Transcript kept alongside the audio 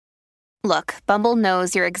Look, Bumble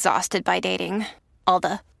knows you're exhausted by dating. All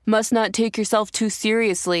the must not take yourself too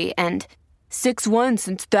seriously and 6'1"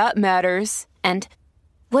 since that matters. And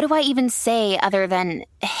what do I even say other than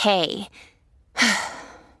hey?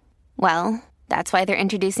 Well, that's why they're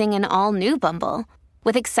introducing an all-new Bumble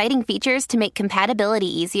with exciting features to make compatibility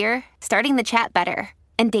easier, starting the chat better,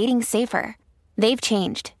 and dating safer. They've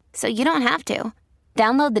changed, so you don't have to.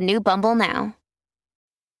 Download the new Bumble now.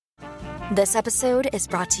 This episode is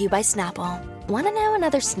brought to you by Snapple. Want to know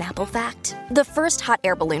another Snapple fact? The first hot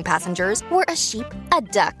air balloon passengers were a sheep, a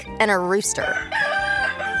duck, and a rooster.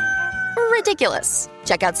 Ridiculous.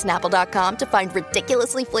 Check out Snapple.com to find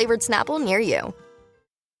ridiculously flavored Snapple near you.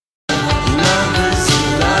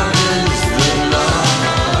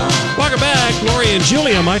 Welcome back. Lori and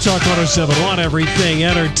Julia, My Talk 1071, Everything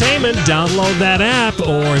Entertainment. Download that app,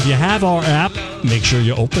 or if you have our app, make sure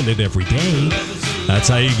you open it every day. That's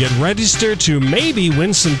how you get registered to maybe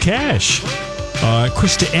win some cash.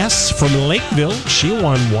 Krista S. from Lakeville, she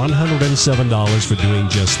won $107 for doing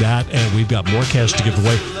just that, and we've got more cash to give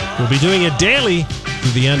away. We'll be doing it daily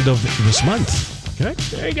through the end of this month. Okay,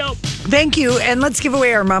 there you go. Thank you, and let's give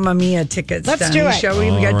away our Mamma Mia tickets. Let's do it. Shall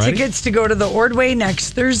we? We got tickets to go to the Ordway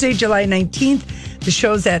next Thursday, July 19th. The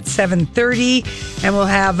show's at 7:30, and we'll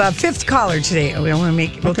have a fifth caller today.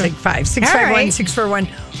 We'll take 5.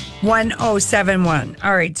 651-641-1071.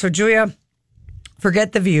 All right, so Julia,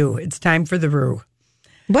 forget the View. It's time for the Roo.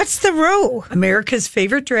 What's the Roo? America's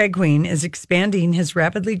favorite drag queen is expanding his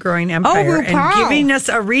rapidly growing empire and giving us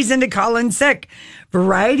a reason to call in sick.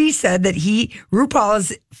 Variety said that RuPaul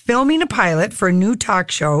is filming a pilot for a new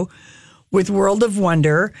talk show with World of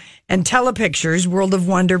Wonder and Telepictures. World of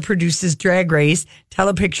Wonder produces Drag Race.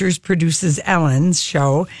 Telepictures produces Ellen's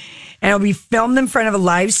show. And it'll be filmed in front of a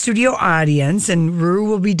live studio audience, and Ru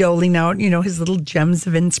will be doling out, his little gems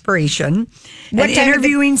of inspiration. And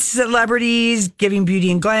interviewing celebrities, giving beauty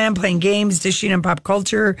and glam, playing games, dishing on pop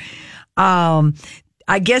culture. I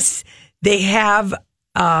guess they have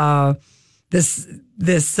this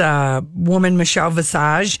woman, Michelle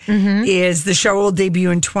Visage, is the show will debut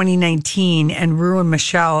in 2019, and Ru and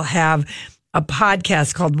Michelle have a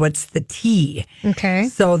podcast called What's the Tea? Okay.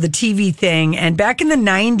 So the TV thing. And back in the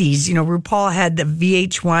 90s, RuPaul had the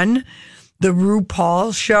VH1, the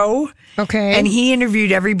RuPaul show. Okay. And he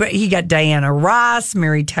interviewed everybody. He got Diana Ross,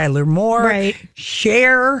 Mary Tyler Moore. Right.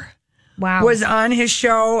 Cher was on his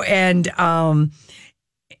show. And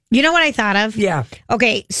you know what I thought of? Yeah.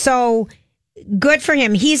 Okay, so good for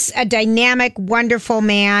him. He's a dynamic, wonderful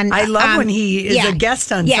man. I love when he is a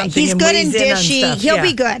guest on something. He's and good weighs and in on dishy. stuff. He'll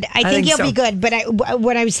be good. I think he'll be good. But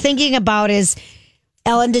what I was thinking about is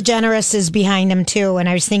Ellen DeGeneres is behind him too. And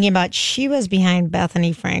I was thinking about she was behind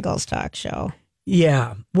Bethany Frankel's talk show.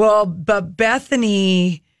 Yeah. Well, but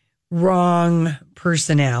Bethany, wrong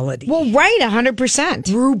personality. Well, right, 100%.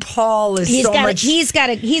 RuPaul is he's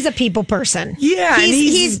a people person. Yeah,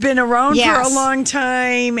 he's been around for a long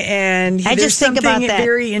time, and I there's just think something about that.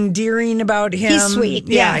 very endearing about him. He's sweet.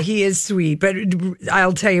 Yeah, he is sweet. But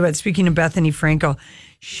I'll tell you what, speaking of Bethany Frankel,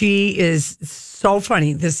 she is so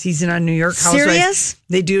funny this season on New York Housewives. Serious?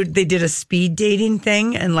 They did a speed dating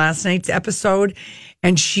thing in last night's episode,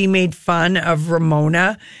 and she made fun of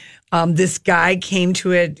Ramona. This guy came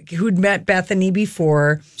to it who'd met Bethany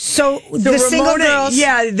before. So the single girls.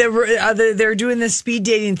 Yeah, they're doing the speed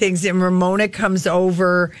dating things, and Ramona comes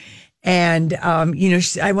over, and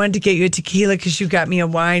I wanted to get you a tequila because you got me a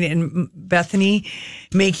wine, and Bethany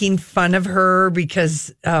making fun of her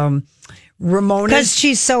because Ramona, because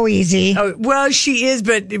she's so easy. Oh, well, she is,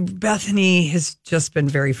 but Bethany has just been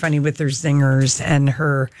very funny with her zingers and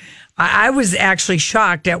her. I was actually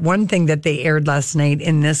shocked at one thing that they aired last night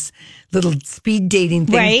in this little speed dating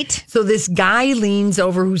thing. Right. So this guy leans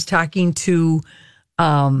over who's talking to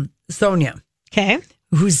Sonia. Okay.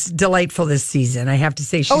 Who's delightful this season. I have to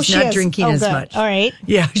say, she's not drinking as much. All right.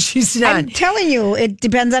 Yeah, she's not. I'm telling you, it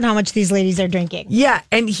depends on how much these ladies are drinking. Yeah,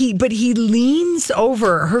 and he leans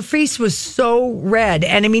over. Her face was so red.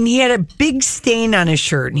 And I mean, he had a big stain on his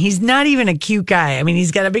shirt. And he's not even a cute guy. I mean,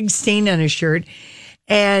 he's got a big stain on his shirt.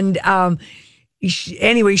 And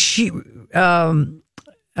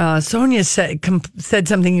Sonia said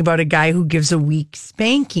something about a guy who gives a weak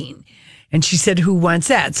spanking. And she said, who wants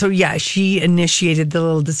that? So, yeah, she initiated the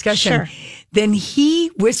little discussion. Sure. Then he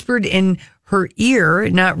whispered in her ear,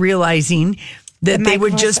 not realizing that they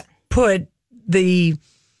would just put the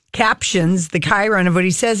captions, the chyron of what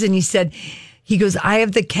he says. And he goes, I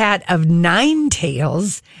have the cat of 9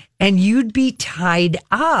 tails, and you'd be tied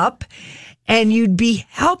up, and you'd be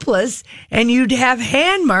helpless, and you'd have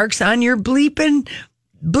hand marks on your bleeping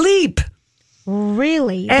bleep.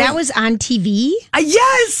 Really? And that was on TV?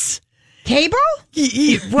 Yes. Cable?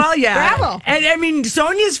 Well, yeah. Bravo. And I mean,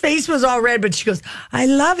 Sonia's face was all red, but she goes, I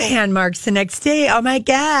love hand marks the next day. Oh, my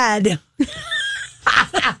God.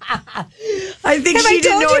 I think Have she I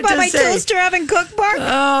didn't told know you what about to my say. toaster oven cookbook?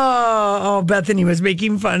 Oh, Bethany was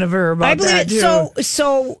making fun of her about that, too.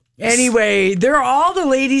 So Anyway, all the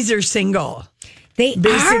ladies are single. they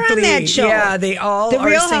Basically, are on that show. Yeah, they all The are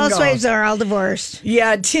Real single. Housewives are all divorced.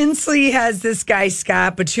 Yeah, Tinsley has this guy,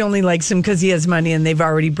 Scott, but she only likes him because he has money and they've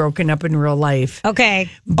already broken up in real life. Okay.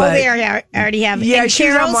 But- they already have. Yeah, and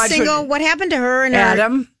she's on Carol's Watch single. What- What happened to her and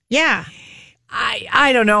Adam? her? Yeah.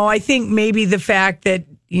 I don't know. I think maybe the fact that,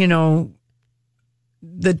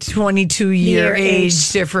 the 22-year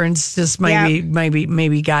age difference just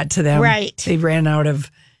maybe got to them. Right. They ran out of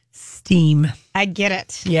steam. I get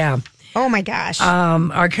it. Yeah. Oh my gosh.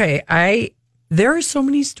 Okay. There are so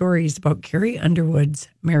many stories about Carrie Underwood's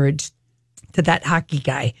marriage to that hockey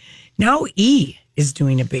guy. Now E is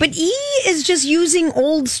doing a big. But E is just using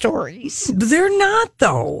old stories. They're not,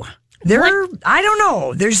 though. I don't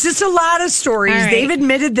know. There's just a lot of stories. All right. They've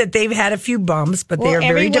admitted that they've had a few bumps, but they are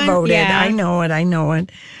very devoted. yeah. I know it.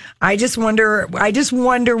 I just wonder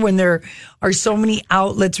when there are so many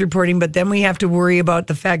outlets reporting, but then we have to worry about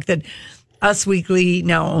the fact that Us Weekly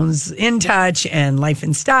now owns In Touch and Life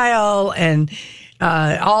and Style and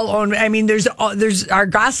all owned. I mean, there's our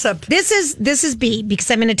gossip. This is B,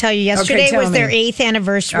 because I'm going to tell you, yesterday tell was their me. 8th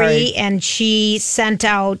anniversary, Right. and she sent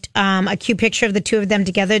out a cute picture of the two of them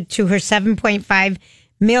together to her 7.5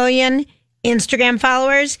 million Instagram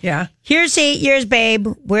followers. Yeah. Here's 8 years, babe.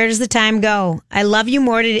 Where does the time go? I love you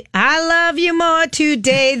more today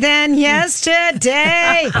than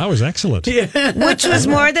yesterday. That was excellent. Which was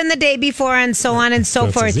more than the day before, and so on and so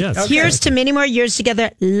That's- forth. yes. Okay. Here's to many more years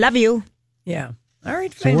together. Love you. Yeah. All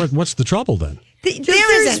right. So Fine. what's the trouble then?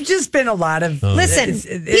 There's just been a lot of. Listen,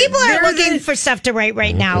 people are looking for stuff to write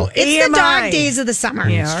right now. It's the dog days of the summer.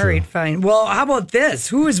 Yeah, all right, fine. Well, how about this?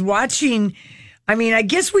 Who is watching? I mean, I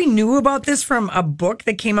guess we knew about this from a book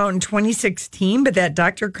that came out in 2016, but that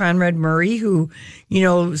Dr. Conrad Murray, who,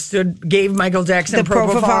 gave Michael Jackson The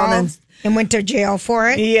propofol and went to jail for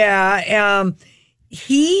it. Yeah,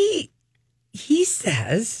 he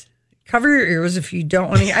says, cover your ears if you don't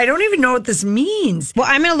want to. I don't even know what this means. Well,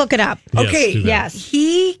 I'm going to look it up. Yes, Okay, do that. Yes.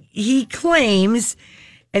 He claims,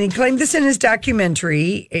 and he claimed this in his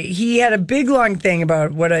documentary. He had a big long thing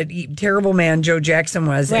about what a terrible man Joe Jackson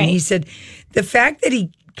was, and he Right. said the fact that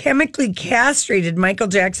he chemically castrated Michael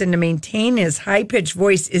Jackson to maintain his high pitched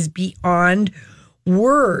voice is beyond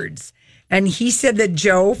words. And he said that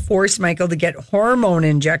Joe forced Michael to get hormone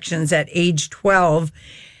injections at age 12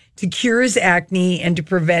 to cure his acne and to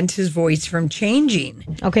prevent his voice from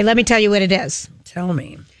changing. Okay, let me tell you what it is. Tell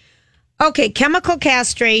me. Okay, chemical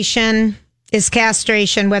castration is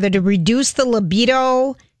castration, whether to reduce the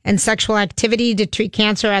libido and sexual activity, to treat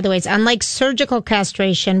cancer or otherwise. Unlike surgical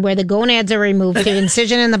castration, where the gonads are removed through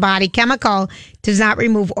incision in the body, chemical does not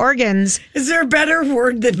remove organs. Is there a better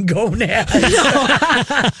word than gonad?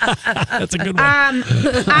 That's a good one.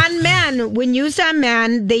 On men, when used on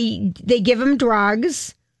men, they give them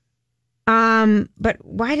drugs. But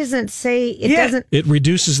why doesn't it say it doesn't? It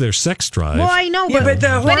reduces their sex drive. Well, I know, Yeah, but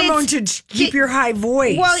the hormone it's- to keep your high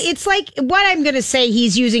voice. Well, it's like what I'm going to say.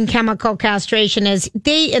 He's using chemical castration as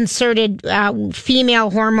they inserted female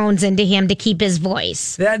hormones into him to keep his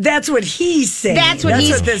voice. That's what he's saying. That's what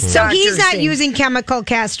he's. this So doctor's he's not saying. using chemical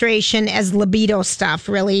castration as libido stuff,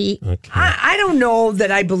 really. I don't know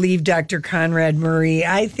that I believe Dr. Conrad Murray.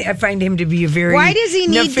 I find him to be a very Why does he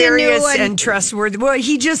need to nefarious know and trustworthy. Well,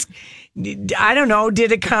 he just, I don't know,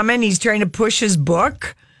 did a comment. He's trying to push his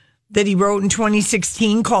book that he wrote in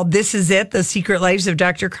 2016 called "This Is It: The Secret Lives of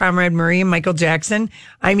Dr. Conrad Murray and Michael Jackson."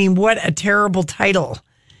 I mean, what a terrible title!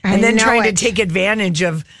 And then know trying it. to take advantage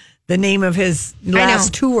of the name of his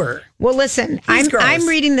last tour. Well, listen, He's gross. I'm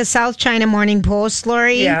reading the South China Morning Post,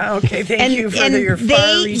 Lori. Yeah, okay. Thank you for your far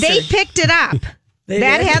they research. picked it up.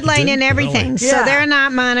 That did? headline and everything. Yeah. So they're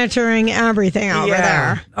not monitoring everything over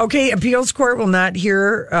there. Okay, appeals court will not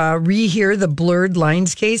rehear the Blurred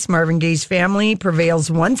Lines case. Marvin Gaye's family prevails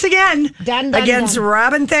once again Dun, dun, against dun.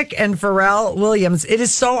 Robin Thicke and Pharrell Williams. It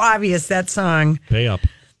is so obvious that song Pay up.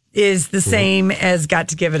 is the same as Got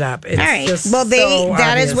to Give It Up. It's All right. just Well, so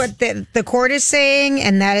that is obvious. what the court is saying,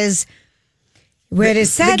 and that is what it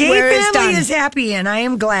is said. The where Gay it's family done. is happy, and I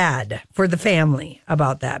am glad for the family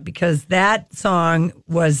about that because that song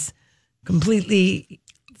was completely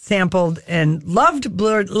sampled and loved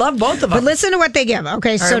both of them. But listen to what they give.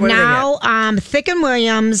 Okay, so right, what do they now Thicke and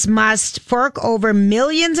Williams must fork over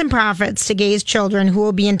millions in profits to Gaye's children, who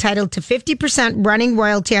will be entitled to 50% running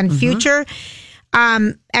royalty on future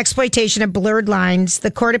exploitation of blurred lines.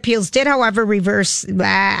 The court appeals did, however, reverse.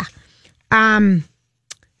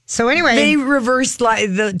 So anyway, they reversed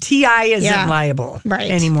the TI isn't liable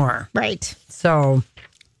anymore. Right. So,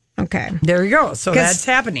 okay, there you go. So that's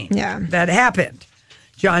happening. Yeah, that happened.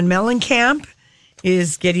 John Mellencamp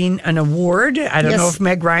is getting an award. I don't know if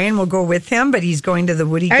Meg Ryan will go with him, but he's going to the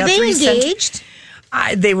Woody Guthrie Are they engaged?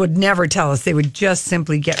 They would never tell us. They would just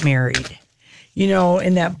simply get married. You know,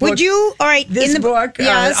 in that book. Would you? All right. This in the book,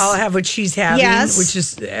 yes. I'll Have What She's Having, which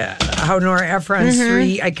is how Nora Ephron's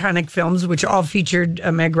 3 iconic films, which all featured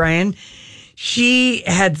Meg Ryan. She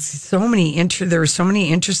had there were so many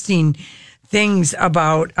interesting things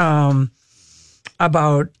about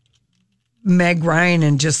Meg Ryan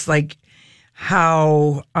and just like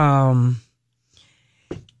how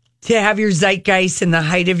to have your zeitgeist and the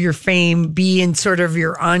height of your fame be in sort of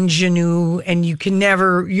your ingenue, and you're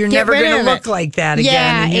never going to look like that again.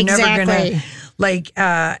 Yeah, and you're exactly. never going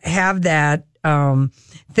to have that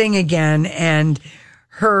thing again. And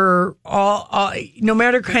her no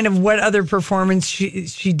matter kind of what other performance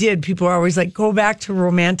she did, people are always like, go back to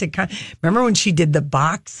romantic. Remember when she did the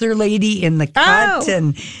boxer lady in The Cut?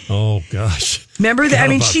 And oh gosh, remember that? I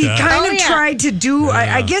mean, she kind of yeah. tried to do.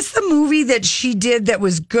 I guess the movie that she did that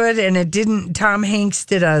was good, and it didn't. Tom Hanks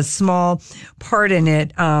did a small part in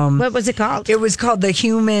it. What was it called? It was called The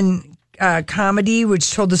Human Comedy,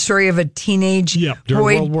 which told the story of a teenage during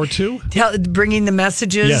boy World War II, bringing the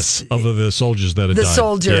messages. of the soldiers that had died. The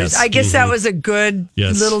soldiers. Yes. I guess that was a good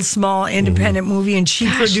little small independent movie, and she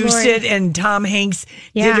produced it, and Tom Hanks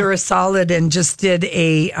did her a solid and just did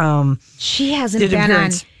a. She hasn't been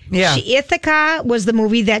appearance. On. Yeah, Ithaca was the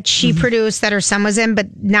movie that she produced that her son was in,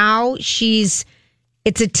 but now it's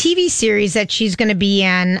a TV series that she's going to be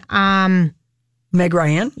in. Meg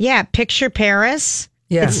Ryan. Yeah, Picture Paris.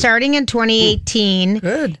 Yeah. It's starting in 2018.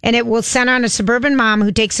 Good. And it will center on a suburban mom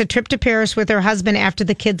who takes a trip to Paris with her husband after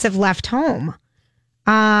the kids have left home.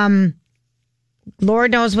 Lord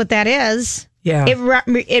knows what that is. Yeah.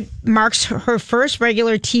 It marks her first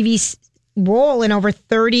regular TV role in over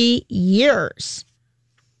 30 years.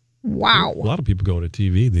 Wow. A lot of people go to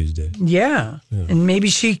TV these days. Yeah. And maybe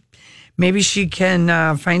she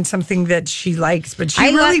can find something that she likes, but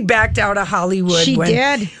she really backed out of Hollywood.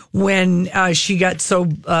 When she got so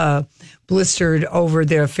blistered over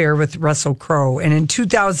the affair with Russell Crowe. And in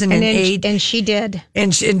 2008... And she did.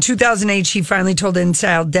 And in 2008, she finally told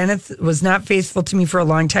InStyle, Dennis was not faithful to me for a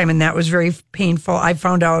long time, and that was very painful. I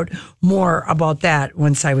found out more about that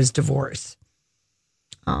once I was divorced.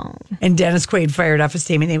 Oh. And Dennis Quaid fired off a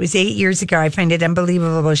statement. It was 8 years ago. I find it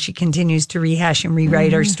unbelievable. She continues to rehash and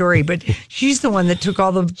rewrite our story, but she's the one that took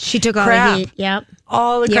all the crap. The heat. Yep.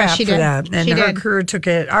 All the crap for did. that. And her crew took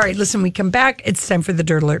it. All right, listen, we come back. It's time for the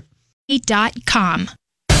Dirt Alert. .com.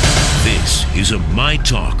 This is a My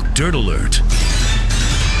Talk Dirt Alert.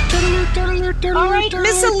 All right,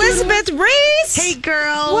 Miss Elizabeth Reese. Hey,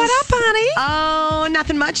 girls. What up, honey? Oh,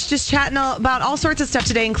 nothing much. Just chatting about all sorts of stuff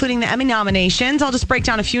today, including the Emmy nominations. I'll just break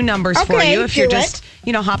down a few numbers for you if you're just,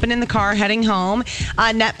 hopping in the car heading home.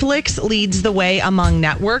 Netflix leads the way among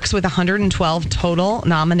networks with 112 total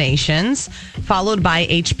nominations, followed by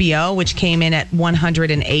HBO, which came in at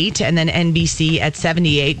 108, and then NBC at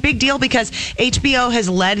 78. Big deal because HBO has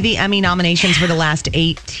led the Emmy nominations for the last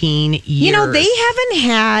 18 years. They haven't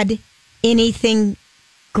had anything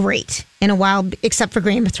great in a while, except for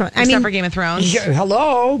Game of Thrones. Except for Game of Thrones. Yeah,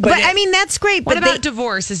 hello. But that's great. What about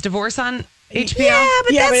Divorce? Is Divorce on HBO? Yeah,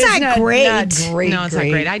 but that's not great. No, it's not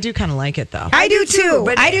great. I do kind of like it, though. I do too.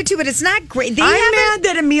 But it's not great. I'm mad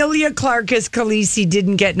that Emilia Clarke as Khaleesi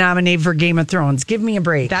didn't get nominated for Game of Thrones. Give me a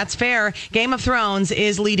break. That's fair. Game of Thrones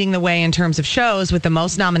is leading the way in terms of shows with the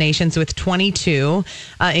most nominations with 22,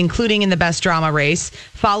 including in the Best Drama race,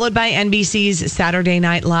 followed by NBC's Saturday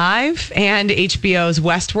Night Live and HBO's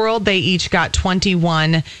Westworld. They each got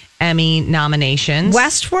 21 Emmy nominations.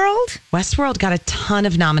 Westworld got a ton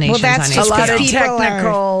of nominations. Well, that's on just a lot of people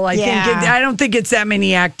technical. I don't think it's that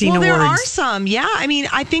many acting awards. There are some. Yeah, I mean,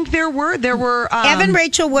 I think there were. Evan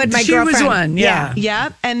Rachel Wood, my girlfriend. She was one. Yeah. Yeah.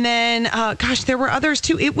 And then, there were others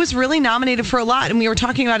too. It was really nominated for a lot, and we were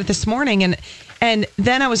talking about it this morning. And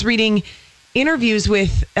then I was reading interviews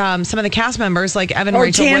with some of the cast members, like Evan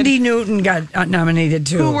Rachel Wood. Tandy Newton got nominated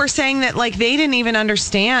too. Who were saying that they didn't even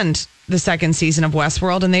understand the second season of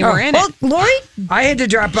Westworld, and they were in it. Lori, I had to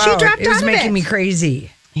drop out. She dropped out. It was making me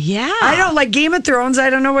crazy. Yeah, I don't like Game of Thrones. I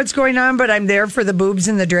don't know what's going on, but I'm there for the boobs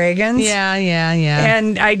and the dragons. Yeah.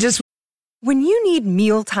 And I just When you need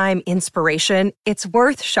mealtime inspiration, it's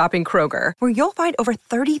worth shopping Kroger, where you'll find over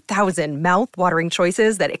 30,000 mouth-watering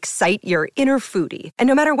choices that excite your inner foodie. And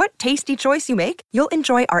no matter what tasty choice you make, you'll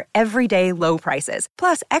enjoy our everyday low prices,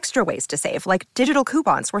 plus extra ways to save, like digital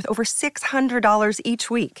coupons worth over $600 each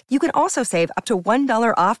week. You can also save up to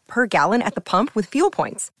 $1 off per gallon at the pump with fuel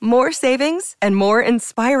points. More savings and more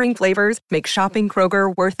inspiring flavors make shopping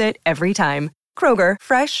Kroger worth it every time. Kroger,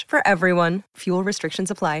 fresh for everyone. Fuel restrictions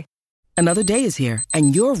apply. Another day is here,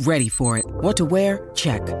 and you're ready for it. What to wear?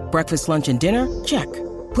 Check. Breakfast, lunch, and dinner? Check.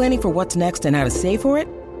 Planning for what's next and how to save for it?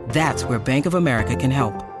 That's where Bank of America can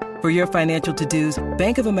help. For your financial to-dos,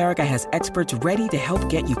 Bank of America has experts ready to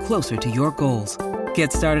help get you closer to your goals.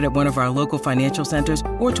 Get started at one of our local financial centers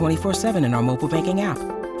or 24/7 in our mobile banking app.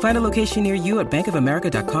 Find a location near you at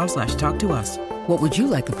bankofamerica.com/talktous. What would you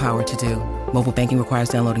like the power to do? Mobile banking requires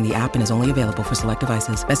downloading the app and is only available for select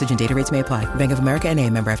devices. Message and data rates may apply. Bank of America N.A.,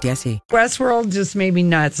 member FDIC. Westworld just made me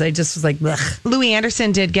nuts. I just was like, ugh. Louis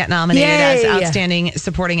Anderson did get nominated as Outstanding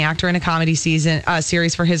Supporting Actor in a Comedy series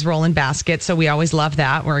for his role in Basket. So we always love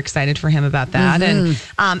that. We're excited for him about that. And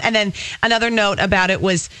then another note about it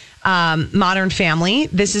was Modern Family.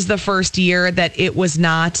 This is the first year that it was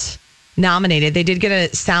not nominated. They did get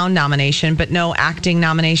a sound nomination, but no acting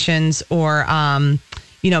nominations or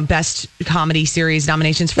best comedy series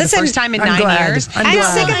nominations for the first time in 9 years. I'm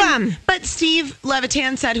sick of them. But Steve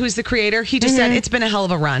Levitan said, who's the creator, he just said it's been a hell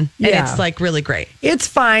of a run. And it's like really great. It's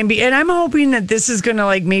fine. And I'm hoping that this is going to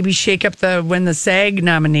like maybe shake up the SAG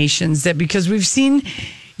nominations, that because we've seen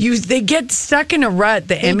they get stuck in a rut,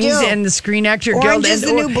 the Emmys and the Screen Actor Guild. Orange is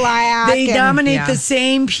the New Black. They nominate the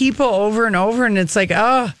same people over and over, and it's like,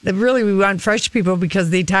 really, we want fresh people because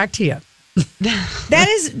they talk to you. That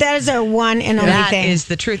is our one and only thing. That is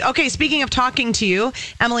the truth. Okay, speaking of talking to you,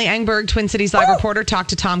 Emily Engberg, Twin Cities Live reporter,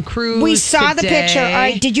 talked to Tom Cruise. We saw the picture. All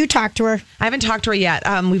right, did you talk to her? I haven't talked to her yet.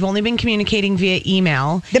 We've only been communicating via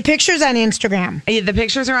email. The picture's on Instagram. The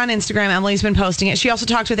pictures are on Instagram. Emily's been posting it. She also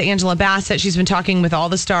talked with Angela Bassett. She's been talking with all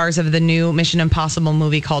the stars of the new Mission Impossible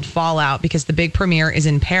movie called Fallout, because the big premiere is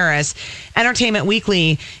in Paris. Entertainment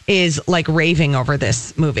Weekly is like raving over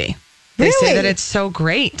this movie. They say that it's so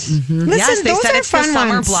great. Mm-hmm. Yes, they said it's the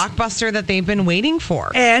summer ones. blockbuster that they've been waiting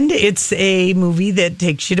for. And it's a movie that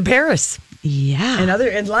takes you to Paris. Yeah.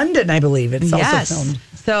 And London, I believe. It's also filmed.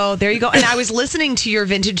 So there you go. And I was listening to your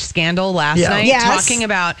Vintage Scandal last night, talking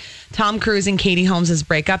about Tom Cruise and Katie Holmes'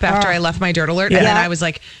 breakup after I left my Dirt Alert. And then I was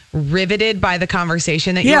like riveted by the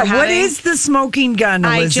conversation that you were having. What is the smoking gun,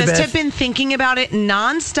 Elizabeth? I just have been thinking about it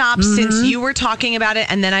nonstop since you were talking about it.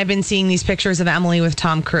 And then I've been seeing these pictures of Emily with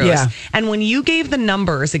Tom Cruise. Yeah. And when you gave the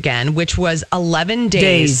numbers again, which was 11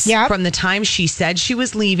 days from the time she said she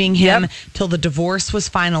was leaving him till the divorce was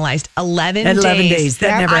finalized, 11 days.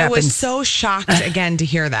 That never happened. I was so shocked again to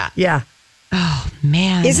hear that. Yeah. Oh,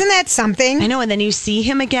 man. Isn't that something? I know. And then you see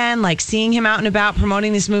him again, like seeing him out and about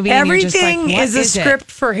promoting this movie. Everything and you're just like, is a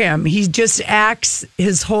script for him. He just acts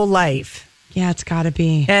his whole life. Yeah, it's got to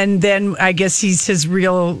be. And then I guess he's his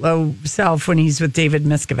real self when he's with David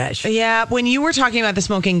Miscavige. Yeah. When you were talking about the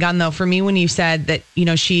smoking gun, though, for me, when you said that,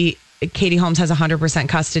 Katie Holmes has 100%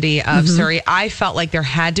 custody of Surrey, I felt like there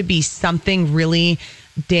had to be something really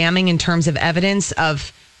damning in terms of evidence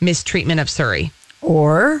of mistreatment of Surrey.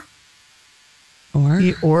 Or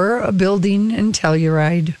a building in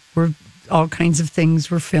Telluride where all kinds of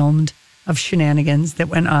things were filmed of shenanigans that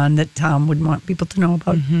went on that Tom would want people to know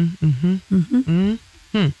about.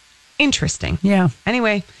 Interesting. Yeah.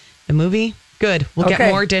 Anyway, the movie, good. We'll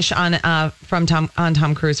get more dish on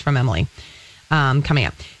Tom Cruise from Emily coming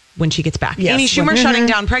up when she gets back. Yes. Amy Schumer shutting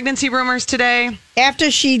down pregnancy rumors today.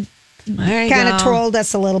 After she kind of trolled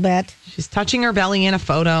us a little bit. She's touching her belly in a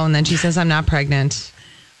photo, and then she says, I'm not pregnant.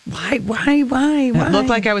 Why? It looked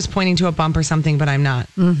like I was pointing to a bump or something, but I'm not.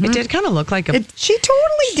 It did kind of look like she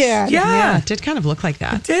totally did. Yeah, it did kind of look like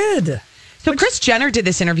that. It did. So Kris Jenner did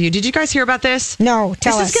this interview. Did you guys hear about this? No,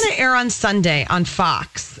 tell us. This is going to air on Sunday on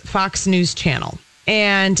Fox News Channel.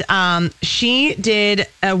 And she did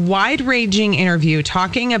a wide-ranging interview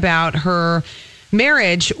talking about her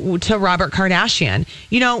marriage to Robert Kardashian.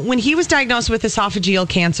 When he was diagnosed with esophageal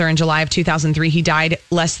cancer in July of 2003, he died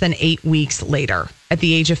less than 8 weeks later at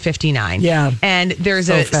the age of 59. Yeah. And there's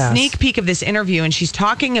a sneak peek of this interview, and she's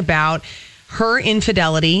talking about her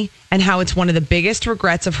infidelity and how it's one of the biggest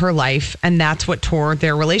regrets of her life, and that's what tore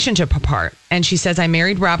their relationship apart. And she says, I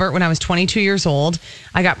married Robert when I was 22 years old.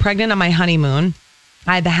 I got pregnant on my honeymoon.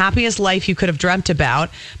 I had the happiest life you could have dreamt about.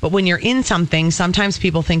 But when you're in something, sometimes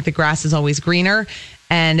people think the grass is always greener.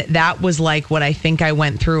 And that was like what I think I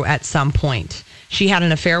went through at some point. She had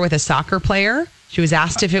an affair with a soccer player. She was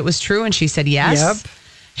asked if it was true, and she said yes. Yep.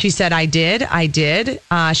 She said, I did.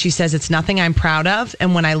 She says, it's nothing I'm proud of.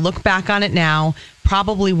 And when I look back on it now,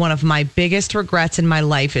 probably one of my biggest regrets in my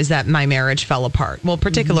life is that my marriage fell apart. Well,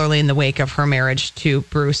 particularly in the wake of her marriage to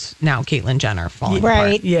Bruce, now Caitlyn Jenner, falling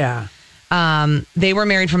apart. Yeah. They were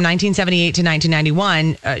married from 1978 to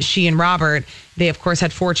 1991. She and Robert, they of course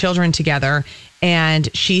had 4 children together. And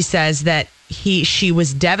she says that she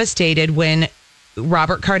was devastated when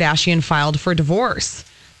Robert Kardashian filed for divorce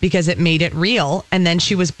because it made it real. And then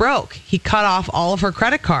she was broke. He cut off all of her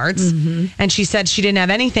credit cards. And she said she didn't have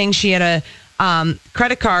anything. She had a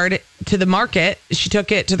credit card to the market. She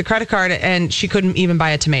took it to the credit card and she couldn't even buy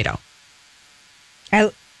a tomato.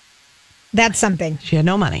 That's something. She had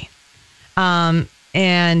no money.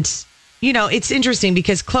 And, you know, it's interesting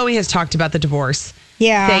because Khloe has talked about the divorce.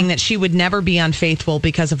 Yeah. Saying that she would never be unfaithful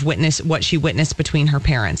because of what she witnessed between her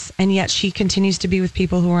parents. And yet she continues to be with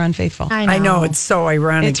people who are unfaithful. I know. It's so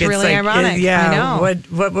ironic. It's really ironic. I know.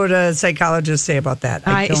 What would a psychologist say about that?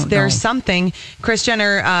 I don't know. There's something. Kris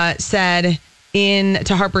Jenner said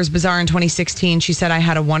to Harper's Bazaar in 2016, she said, I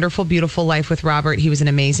had a wonderful, beautiful life with Robert. He was an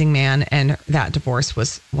amazing man. And that divorce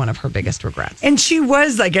was one of her biggest regrets. And she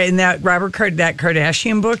was like in that that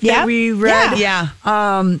Kardashian book that we read. Yeah.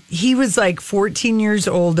 He was like 14 years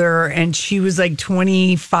older and she was like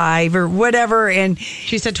 25 or whatever. And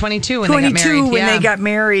she said 22 when they got married. When they got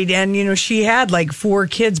married. And, you know, she had like 4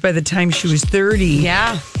 kids by the time she was 30.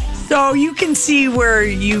 Yeah. So you can see where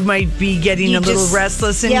you might be getting a little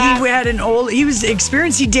restless. And he had he was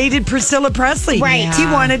experienced. He dated Priscilla Presley. Right. Yeah. He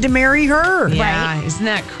wanted to marry her. Yeah. Right. Isn't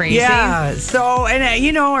that crazy? Yeah. So, and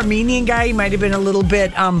you know, Armenian guy, he might have been a little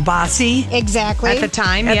bit bossy. Exactly. At the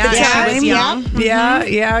time. At the time. She was young.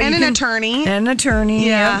 Yeah. And an attorney.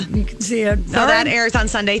 Yeah. You can see it. So that airs on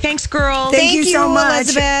Sunday. Thanks, girl. Thank you so much.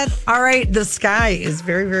 Elizabeth. All right. The sky is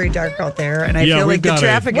very, very dark out there. And I feel like the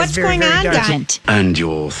traffic is very, very dark. What's going on, Dad? And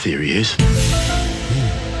your theory is?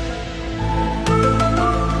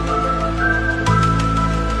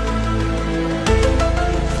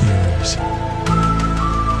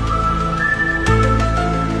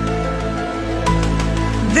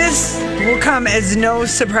 This will come as no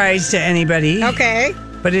surprise to anybody. Okay.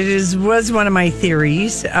 But it was one of my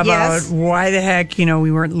theories about why the heck, you know,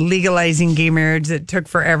 we weren't legalizing gay marriage. It took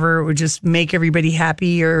forever. It would just make everybody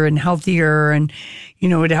happier and healthier and, you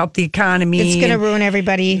know, it would help the economy. It's going to ruin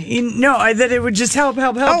everybody. No, that it would just help.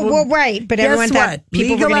 Oh, well, right. But everyone thought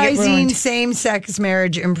people were going to get ruined. Legalizing same-sex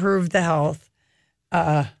marriage improved the health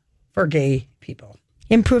for gay people.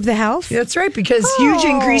 Improve the health? That's right, because huge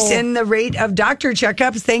increase in the rate of doctor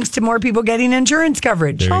checkups thanks to more people getting insurance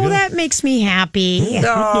coverage. That makes me happy.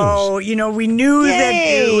 So, you know, we knew that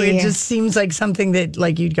it just seems like something that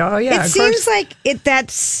like you'd go, oh yeah. It seems like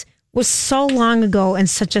was so long ago and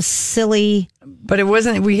such a silly. But it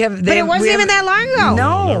wasn't. But it wasn't even that long ago.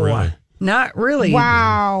 No, not really.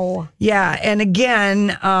 Wow. Yeah, and again,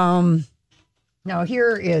 now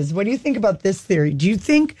here is. What do you think about this theory? Do you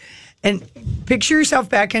think? And picture yourself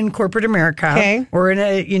back in corporate America, or in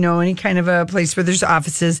any kind of a place where there's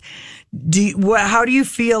offices. How do you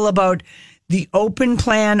feel about the open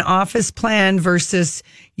plan, office plan versus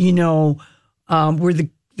where the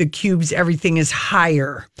cubes, everything is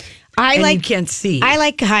higher? You can't see. I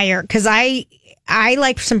like higher because I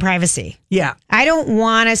like some privacy. Yeah, I don't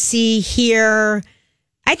want to hear.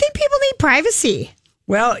 I think people need privacy.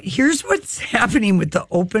 Well, here's what's happening with the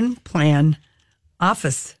open plan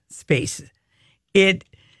office space. It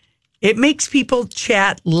makes people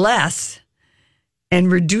chat less and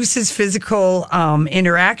reduces physical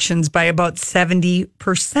interactions by about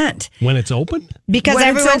 70%. When it's open? Because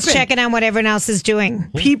everyone's checking on what everyone else is doing.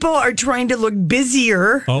 People are trying to look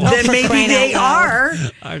busier than maybe they are.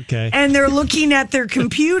 Okay. And they're looking at their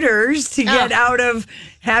computers to get out of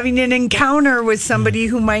having an encounter with somebody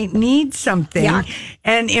who might need something. Yeah.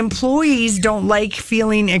 And employees don't like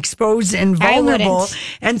feeling exposed and vulnerable.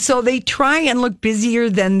 And so they try and look busier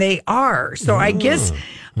than they are. So I guess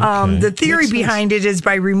the theory behind it is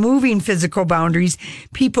by removing physical boundaries,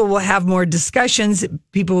 people will have more discussions.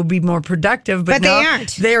 People will be more productive. But they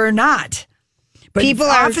aren't. They're not. But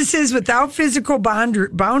offices without physical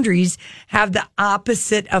boundaries have the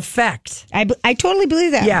opposite effect. I totally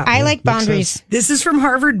believe that. Yeah. I like boundaries. This is from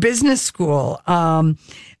Harvard Business School.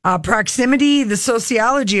 Proximity, the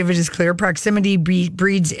sociology of it is clear. Proximity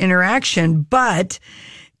breeds interaction, but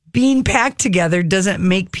being packed together doesn't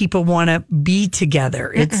make people want to be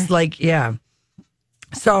together. It's like,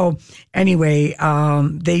 So anyway,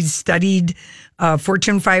 they studied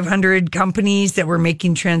Fortune 500 companies that were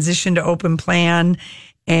making transition to open plan.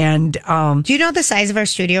 And do you know the size of our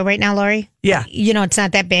studio right now, Lori? Yeah. You know, it's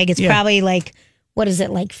not that big. It's probably like what is it,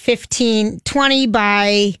 like 20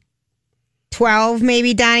 by 12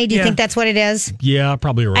 maybe, Donnie? Do you think that's what it is? Yeah,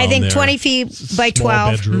 probably around I think there. 20 feet by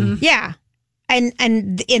 12. Bedroom. Yeah.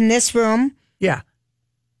 And in this room,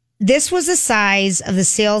 this was the size of the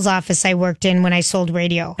sales office I worked in when I sold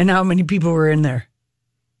radio. And how many people were in there?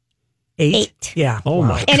 8. Yeah. Oh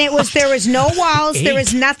my! And there was no walls, there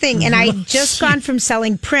was nothing, and I just gone from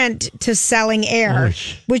selling print to selling air,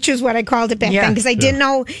 which is what I called it back then because I didn't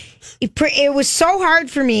know. It was so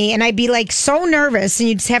hard for me, and I'd be like so nervous, and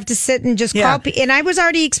you'd just have to sit and just call. And I was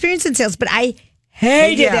already experienced in sales, but I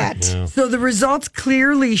hated it. Yeah. So the results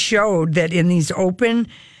clearly showed that in these open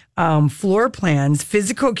floor plans,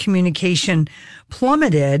 physical communication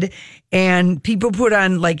plummeted, and people put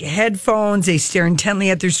on like headphones. They stare intently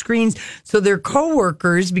at their screens. So their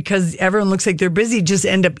coworkers, because everyone looks like they're busy, just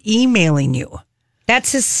end up emailing you.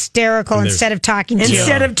 That's hysterical. Instead of talking to you.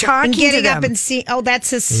 Instead of talking and getting to them. up and see. Oh, that's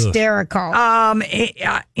hysterical.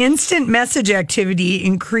 Instant message activity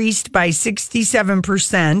increased by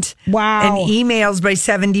 67%. Wow. And emails by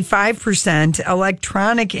 75%.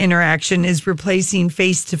 Electronic interaction is replacing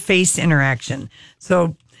face-to-face interaction.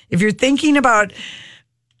 So if you're thinking about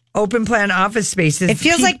open plan office spaces, it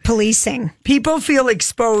feels like policing. People feel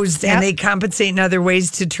exposed and they compensate in other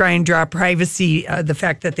ways to try and draw privacy, the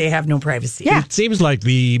fact that they have no privacy. Yeah. It seems like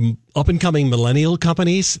the up-and-coming millennial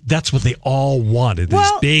companies, that's what they all wanted.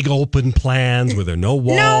 These big open plans where there are no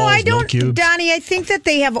walls, no cubes. Donnie, I think that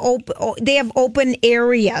they have open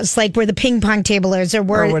areas, like where the ping pong table is or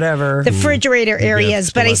where whatever. the refrigerator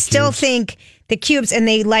areas. But I still think the cubes, and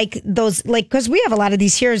they like those, like, because we have a lot of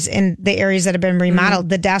these here in the areas that have been remodeled,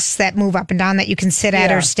 the desks that move up and down that you can sit at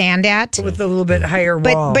or stand at. With a little bit higher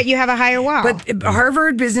wall. But you have a higher wall. But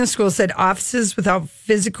Harvard Business School said offices without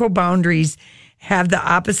physical boundaries have the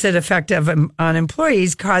opposite effect on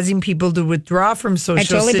employees, causing people to withdraw from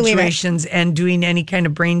social situations and doing any kind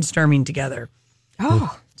of brainstorming together.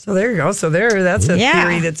 Oh. So there you go. So that's a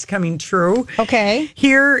theory that's coming true. Okay.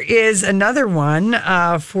 Here is another one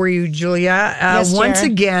for you, Julia. Once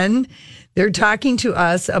again, they're talking to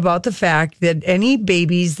us about the fact that any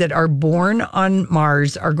babies that are born on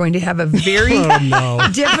Mars are going to have a very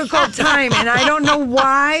difficult time. And I don't know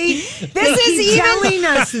why they keep telling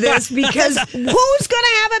us this, because who's going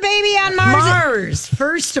to have a baby on Mars? Mars,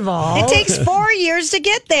 first of all. It takes 4 years to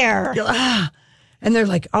get there. And they're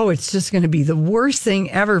like, oh, it's just going to be the worst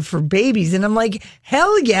thing ever for babies. And I'm like,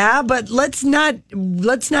 hell yeah, but let's not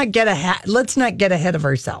get ahead of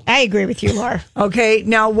ourselves. I agree with you, Laura. Okay,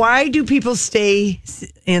 now why do people stay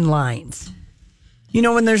in lines? You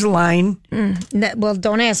know when there's a line? Well,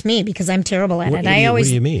 don't ask me because I'm terrible at it. What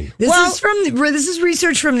do you mean? This is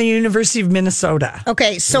research from the University of Minnesota.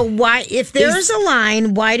 Okay, so why, if there's a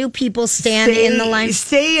line, why do people stay in the line?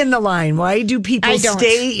 Stay in the line. Why do people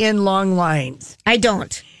stay in long lines? I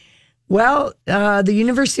don't. Well, the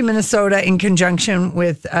University of Minnesota, in conjunction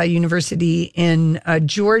with a university in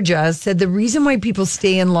Georgia, said the reason why people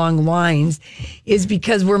stay in long lines is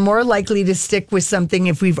because we're more likely to stick with something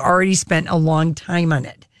if we've already spent a long time on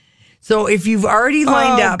it. So if you've already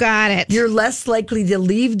lined up, you're less likely to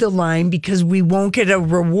leave the line because we won't get a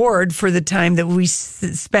reward for the time that we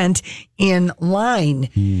spent in line.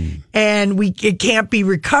 And it can't be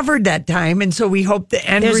recovered that time. And so we hope the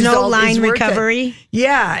end result is worth it. There's no line recovery?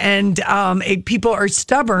 Yeah. And people are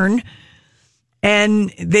stubborn, and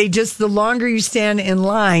the longer you stand in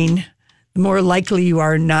line, the more likely you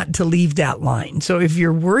are not to leave that line. So if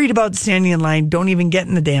you're worried about standing in line, don't even get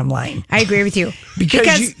in the damn line. I agree with you.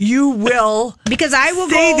 Because you will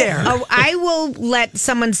stay there. I will let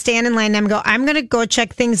someone stand in line and go, I'm going to go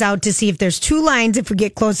check things out to see if there's two lines, if we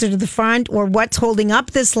get closer to the front, or what's holding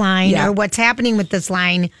up this line, or what's happening with this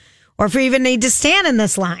line, or if we even need to stand in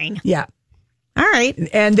this line. Yeah. All right.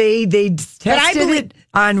 And they tested it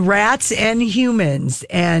on rats and humans.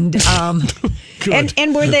 And did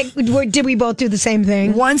we both do the same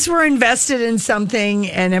thing? Once we're invested in something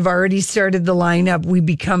and have already started the lineup, we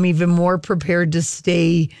become even more prepared to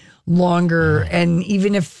stay longer. And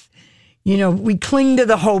even if, we cling to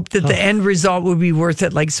the hope that the end result would be worth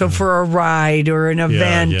it. Like, so for a ride or an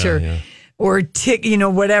event or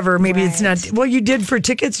whatever. Maybe it's not. Well, you did for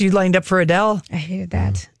tickets. You lined up for Adele. I hated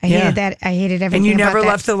that. I hated everything. And you never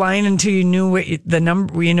left the line until you knew the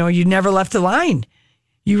number. You never left the line.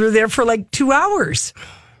 You were there for like 2 hours.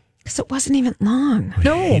 Because it wasn't even long. I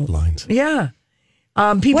hate lines. Yeah.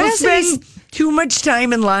 People spend too much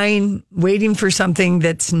time in line waiting for something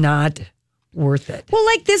that's not worth it. Well,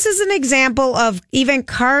 like this is an example of even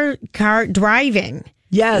car driving.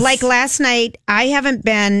 Yes. Like last night, I haven't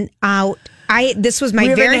been out. This was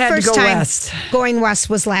my very first time going west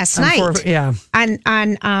was last night.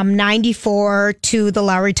 On 94 to the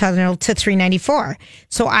Lowry Tunnel to 394.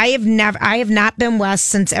 So I have not been west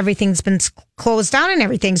since everything's been closed down and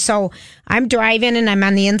everything. So I'm driving and I'm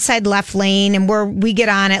on the inside left lane, and we get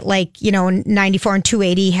on at 94 and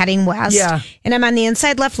 280 heading west. Yeah. And I'm on the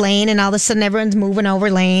inside left lane, and all of a sudden everyone's moving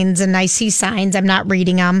over lanes, and I see signs. I'm not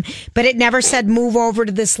reading them, but it never said move over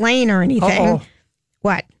to this lane or anything. Uh-oh.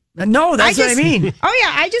 What? No, that's what I mean. Oh,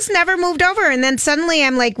 yeah. I just never moved over. And then suddenly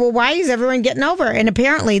I'm like, well, why is everyone getting over? And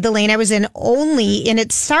apparently the lane I was in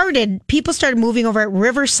people started moving over at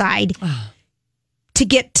Riverside to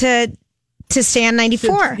get to stay on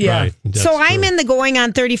 94. Yeah. Right, so I'm in the going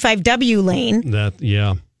on 35W lane. But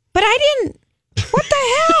I didn't. What the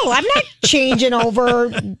hell? I'm not changing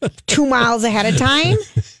over 2 miles ahead of time.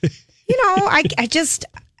 I just...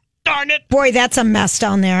 Darn it. Boy, that's a mess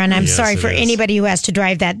down there. And I'm sorry for anybody who has to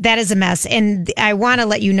drive that. That is a mess. And I want to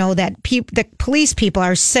let you know that the police people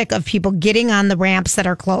are sick of people getting on the ramps that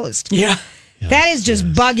are closed. Yeah. That is just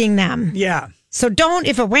bugging them. Yeah. So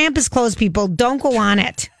if a ramp is closed, people, don't go on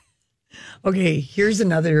it. Okay, here's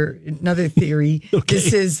another theory. Okay.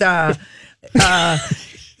 This is stop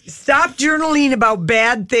journaling about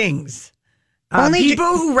bad things.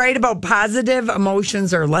 People who write about positive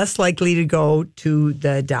emotions are less likely to go to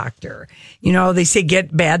the doctor. They say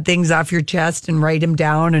get bad things off your chest and write them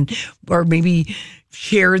down, or maybe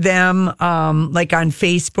share them like on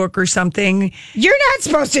Facebook or something. You're not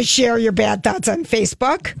supposed to share your bad thoughts on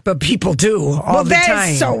Facebook. But people do all the time. That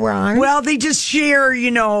is so wrong. Well, they just share,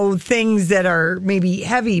 things that are maybe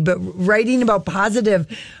heavy, but writing about positive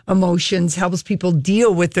emotions helps people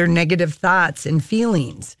deal with their negative thoughts and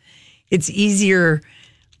feelings. It's easier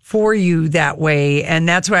for you that way. And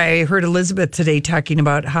that's why I heard Elizabeth today talking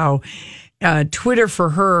about how Twitter for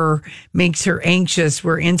her makes her anxious,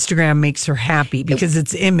 where Instagram makes her happy because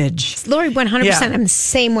it's image. Lori, 100%. Yeah. I'm the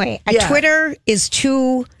same way. Twitter is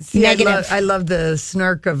too negative. I love the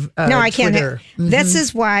snark of Twitter. No, I can't. Mm-hmm. This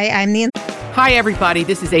is why I'm the... Hi, everybody.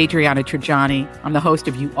 This is Adriana Trajani. I'm the host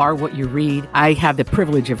of You Are What You Read. I have the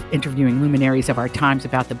privilege of interviewing luminaries of our times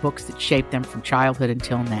about the books that shaped them from childhood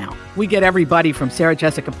until now. We get everybody from Sarah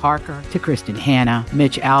Jessica Parker to Kristen Hanna,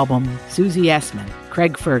 Mitch Albom, Susie Essman,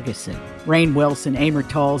 Craig Ferguson, Rainn Wilson, Amor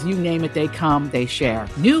Tolls, you name it, they come, they share.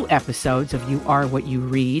 New episodes of You Are What You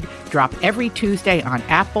Read drop every Tuesday on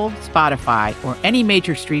Apple, Spotify, or any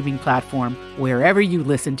major streaming platform wherever you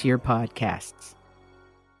listen to your podcasts.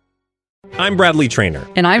 I'm Bradley Trainer.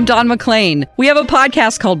 And I'm Don McClain. We have a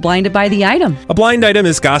podcast called Blinded by the Item. A blind item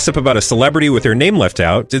is gossip about a celebrity with their name left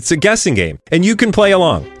out. It's a guessing game, and you can play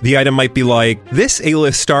along. The item might be like, this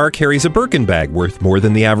A-list star carries a Birkin bag worth more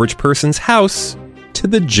than the average person's house to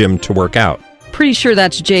the gym to work out. Pretty sure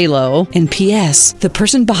that's J-Lo. And P.S. the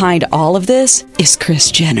person behind all of this is Kris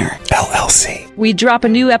Jenner, LLC. We drop a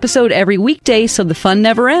new episode every weekday so the fun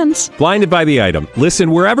never ends. Blinded by the Item.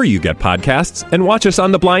 Listen wherever you get podcasts and watch us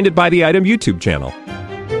on the Blinded by the Item YouTube channel.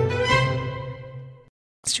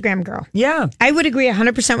 Instagram girl. Yeah. I would agree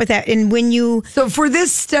 100% with that. And when you... So for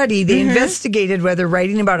this study, they investigated whether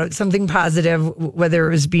writing about something positive, whether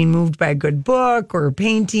it was being moved by a good book or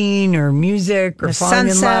painting or music or falling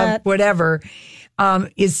in love, whatever,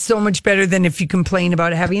 is so much better than if you complain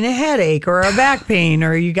about having a headache or a back pain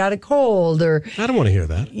or you got a cold or... I don't want to hear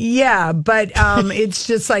that. Yeah, but it's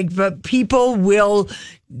just like, but people will...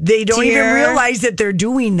 They don't even realize that they're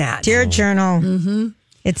doing that. Dear Journal. Mm-hmm.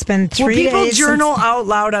 It's been 3 days. People journal out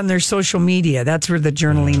loud on their social media. That's where the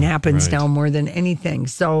journaling happens now more than anything.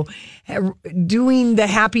 So doing the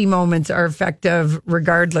happy moments are effective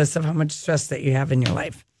regardless of how much stress that you have in your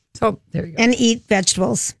life. So there you go. And eat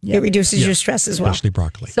vegetables. Yep. It reduces your stress as well. Especially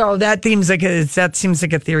broccoli. So that seems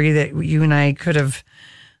like a theory that you and I could have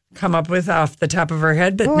come up with off the top of our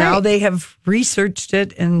head. But now they have researched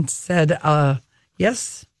it and said,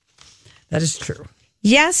 yes, that is true.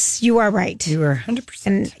 Yes, you are right. You are 100%.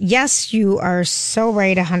 And yes, you are so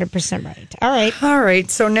right, 100% right. All right. All right.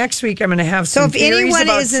 So next week I'm going to have some theories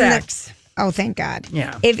about sex. Oh, thank God.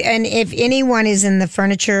 Yeah. If anyone is in the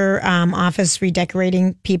furniture office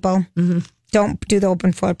redecorating people, don't do the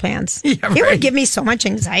open floor plans. Yeah, right. It would give me so much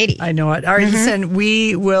anxiety. I know it. All right, listen,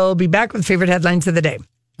 we will be back with favorite headlines of the day.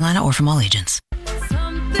 Lana or from all agents.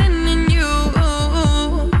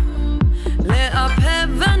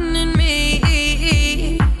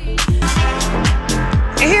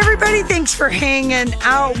 Hey, everybody. Thanks for hanging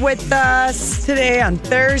out with us today on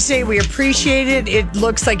Thursday. We appreciate it. It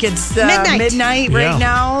looks like it's midnight right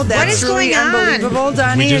now. That's what is really going on? Unbelievable,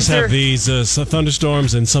 Donnie. We just have these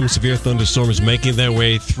thunderstorms and some severe thunderstorms making their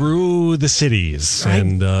way through the cities,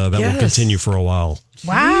 and that will continue for a while.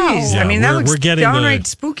 Wow. Yeah, I mean, that looks downright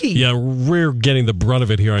spooky. Yeah, we're getting the brunt of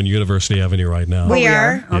it here on University Avenue right now. We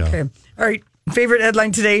are? Yeah. Okay. All right. Favorite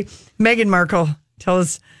headline today. Meghan Markle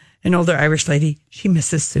tells an older Irish lady she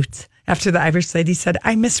misses Suits. After the Irish lady said,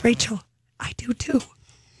 I miss Rachel. I do too.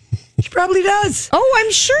 She probably does. Oh,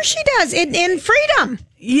 I'm sure she does. In Freedom.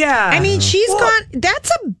 Yeah. I mean, she's gone.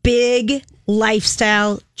 That's a big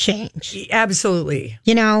lifestyle change. Absolutely.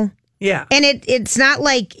 You know? Yeah. And it's not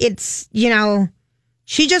like it's,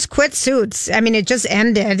 she just quit Suits. I mean, it just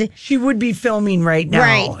ended. She would be filming right now.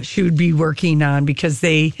 Right. She would be working on because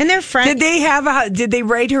and their friend. Did they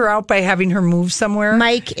write her out by having her move somewhere?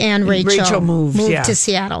 Mike and Rachel moved to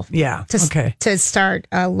Seattle. Yeah. To start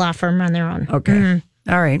a law firm on their own. Okay.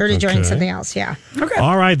 Mm-hmm. All right. Or to join something else. Yeah. Okay.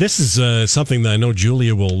 All right. This is something that I know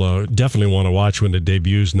Julia will definitely want to watch when it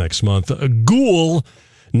debuts next month. Ghoul.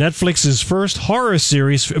 Netflix's first horror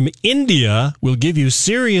series from India will give you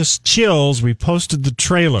serious chills. We posted the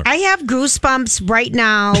trailer. I have goosebumps right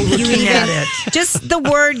now. Looking at it. Just the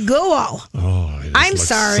word ghoul. Oh, I'm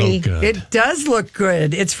sorry. So good. It does look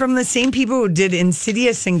good. It's from the same people who did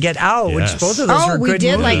Insidious and Get Out, which both of those were good we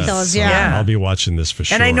did movies. like those, yeah. I'll be watching this for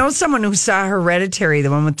sure. And I know someone who saw Hereditary, the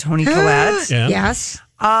one with Toni Collette. Yeah. Yes.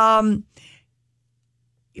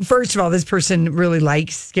 First of all, this person really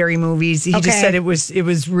likes scary movies. He just said it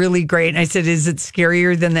was really great. And I said, is it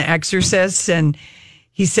scarier than The Exorcist? And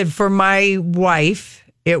he said, for my wife,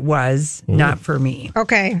 it was, not for me.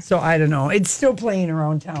 Okay. So I don't know. It's still playing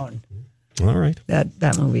around town. All right.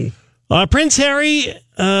 That movie. Prince Harry,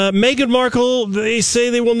 Meghan Markle, they say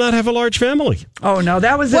they will not have a large family. Oh, no,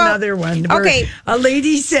 that was another one. Okay. A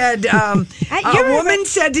lady said, a woman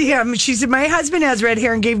said to him, she said, my husband has red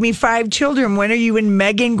hair and gave me 5 children. When are you and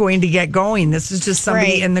Meghan going to get going? This is just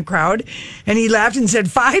somebody in the crowd. And he laughed and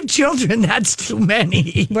said, 5 children, that's too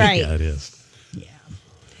many. Right. Yeah, it is.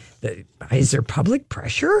 Yeah. Is there public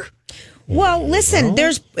pressure? Well, listen,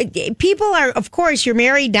 there's people are, of course, you're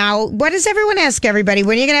married now. What does everyone ask everybody?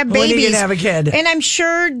 When are you going to have babies? When are you going to have a kid? And I'm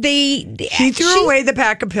sure She threw away the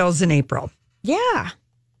pack of pills in April. Yeah.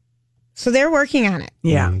 So they're working on it.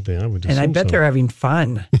 Yeah. And I bet they're having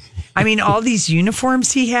fun. I mean, all these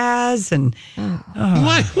uniforms he has and...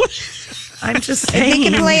 I'm just saying. They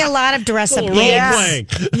can play a lot of dress-up games.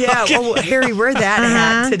 Yeah. Okay. Oh, Harry, wear that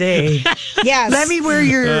hat today. Yes. Let me wear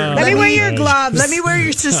your your gloves. Let me wear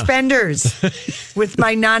your suspenders with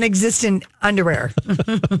my non-existent underwear.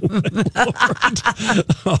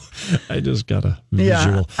 I just got a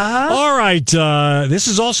visual. All right. This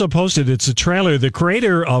is also posted. It's a trailer. The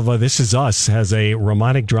creator of This Is Us has a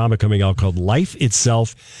romantic drama coming out called Life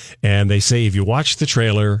Itself. And they say if you watch the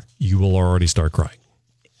trailer, you will already start crying.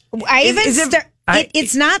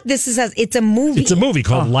 It's not This Is Us. It's a movie. It's a movie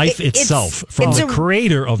called Life Itself from the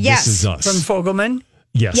creator of This Is Us. From Fogelman?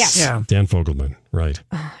 Yes. Yeah. Dan Fogelman, right.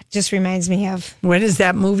 Just reminds me of... When is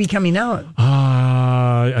that movie coming out?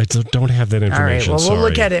 I don't have that information. All right, well, we'll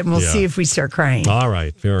look at it and we'll Yeah. see if we start crying. All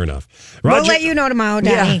right, fair enough. We'll let you know tomorrow,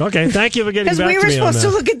 Donnie. Yeah. Okay, thank you for getting back to me Because we were on supposed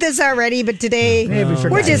to that. look at this already, but today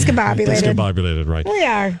we're discombobulated. Discombobulated, right. We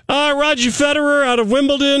are. Roger Federer out of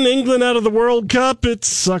Wimbledon, England out of the World Cup. It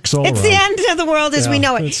sucks all It's around. the end of the world as we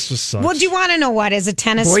know it. It just sucks. Well, do you want to know what? As a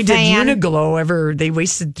tennis Boy, fan... did Uniqlo they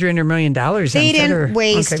wasted $300 million on They didn't Federer.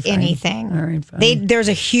 waste Okay, fine. anything. All right, fine. There's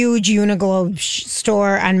a huge Uniqlo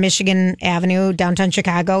store on Michigan Avenue, downtown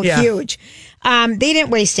Chicago. Yeah. Huge. They didn't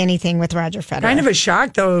waste anything with Roger Federer. Kind of a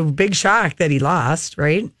shock, though. Big shock that he lost,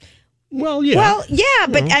 right? Well, yeah. Well, yeah,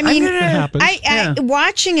 but I mean, It happens.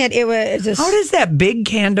 watching it, it was just... How does that big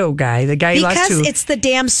Kando guy, the guy he lost to... Because it's the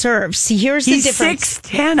damn serve. See, here's He's the difference.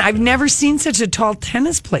 6'10". I've never seen such a tall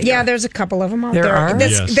tennis player. Yeah, there's a couple of them out There there. are?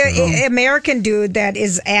 The American dude that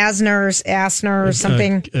is Asner or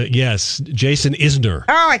something. Yes, Jason Isner.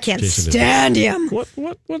 Oh, I can't Jason stand him. What?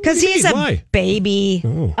 Because he's a baby.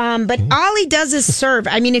 Oh. But all he does is serve.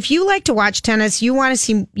 I mean, if you like to watch tennis, you want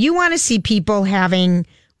to see people having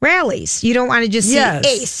rallies. You don't want to just see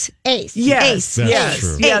ace. Yes.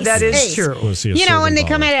 Yeah, that is true. You know, and they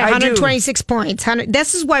come in at 126 points.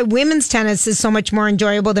 This is why women's tennis is so much more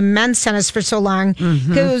enjoyable than men's tennis for so long.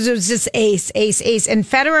 Because it was just ace. And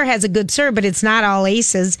Federer has a good serve, but it's not all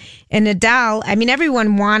aces. And Nadal, I mean,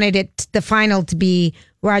 everyone wanted the final to be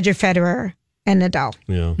Roger Federer and Nadal.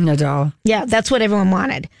 Yeah. Nadal. Yeah, that's what everyone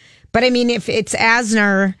wanted. But I mean, if it's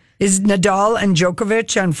Asner... Is Nadal and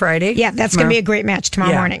Djokovic on Friday? Yeah, that's going to be a great match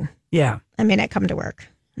tomorrow morning. Yeah. I mean, I come to work.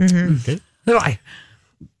 Okay. I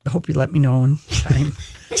hope you let me know in time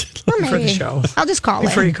for the show. I'll just call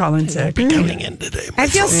before you call in sick. Coming in today. I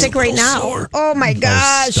feel sick right now. Sore. Oh my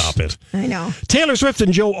gosh. Stop it. I know. Taylor Swift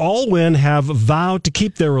and Joe Alwyn have vowed to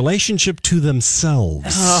keep their relationship to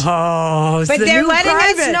themselves. Oh, but they're letting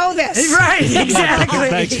us know this. Right, exactly.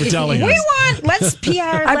 Thanks for telling us. Let's PR.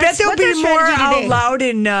 I bet there'll be more out loud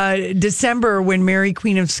in December when Mary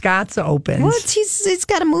Queen of Scots opens. Well, he's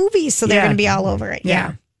got a movie, so they're going to be all over it.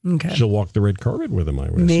 Yeah. Okay. She'll walk the red carpet with him, I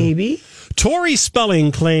would assume. Maybe. Tori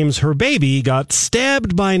Spelling claims her baby got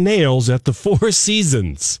stabbed by nails at the Four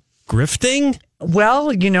Seasons. Grifting? Well,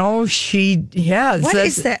 she, What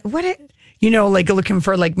is that? Like looking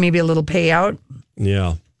for like maybe a little payout.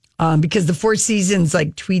 Yeah. Because the Four Seasons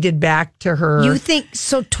like tweeted back to her. You think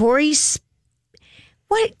so? Tori,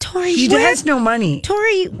 she has no money.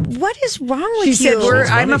 Tori, what is wrong with you? She said,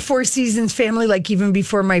 I'm a Four Seasons family, like even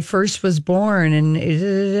before my first was born.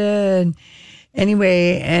 And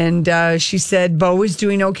anyway, and she said Bo was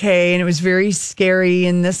doing okay, and it was very scary,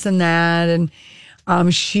 and this and that.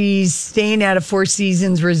 And she's staying at a Four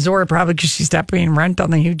Seasons resort, probably because she stopped paying rent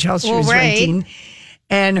on the huge house she was renting.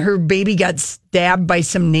 And her baby got stabbed by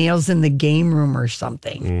some nails in the game room or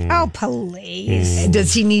something. Oh, please.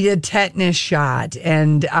 Does he need a tetanus shot?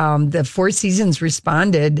 And the Four Seasons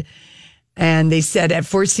responded, and they said, at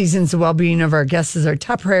Four Seasons, the well-being of our guests is our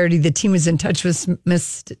top priority. The team is in touch with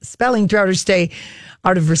Miss Spelling throughout her stay.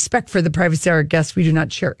 Out of respect for the privacy of our guests, we do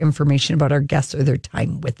not share information about our guests or their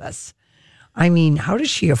time with us. I mean, how does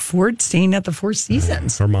she afford staying at the Four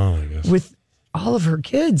Seasons? Her mom, I guess. With all of her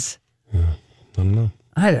kids. Yeah,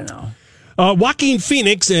 I don't know. Joaquin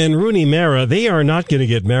Phoenix and Rooney Mara, they are not going to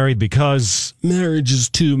get married because marriage is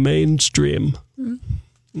too mainstream.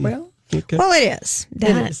 Well, okay. Well, it is.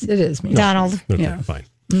 It is. Donald. Okay, yeah. Fine.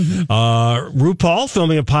 Mm-hmm. RuPaul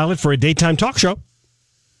filming a pilot for a daytime talk show.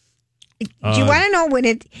 Do you want to know when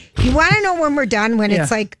you want to know when we're done? When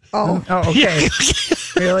it's like, okay.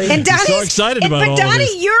 Really? And Donnie's so excited about all Donnie,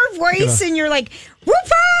 this. your voice and you're like,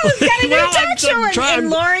 RuPaul's got a new talk show.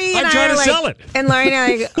 And Lori and I are like, sell it. And Lori and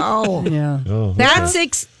I are like,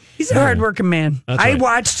 that's he's a hardworking man. I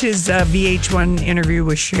watched his VH1 interview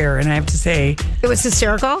with Cher, and I have to say, it was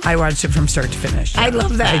hysterical. I watched it from start to finish. I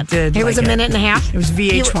love that. I did. It was a minute and a half. It was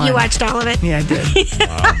VH1. You watched all of it? Yeah, I did.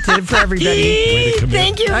 Did it for everybody.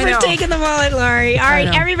 Thank you for taking the bullet, Lori. All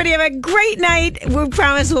right, everybody have a great night. We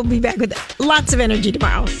promise we'll be back with lots of energy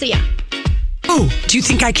tomorrow. See ya. Oh, do you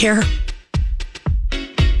think I care?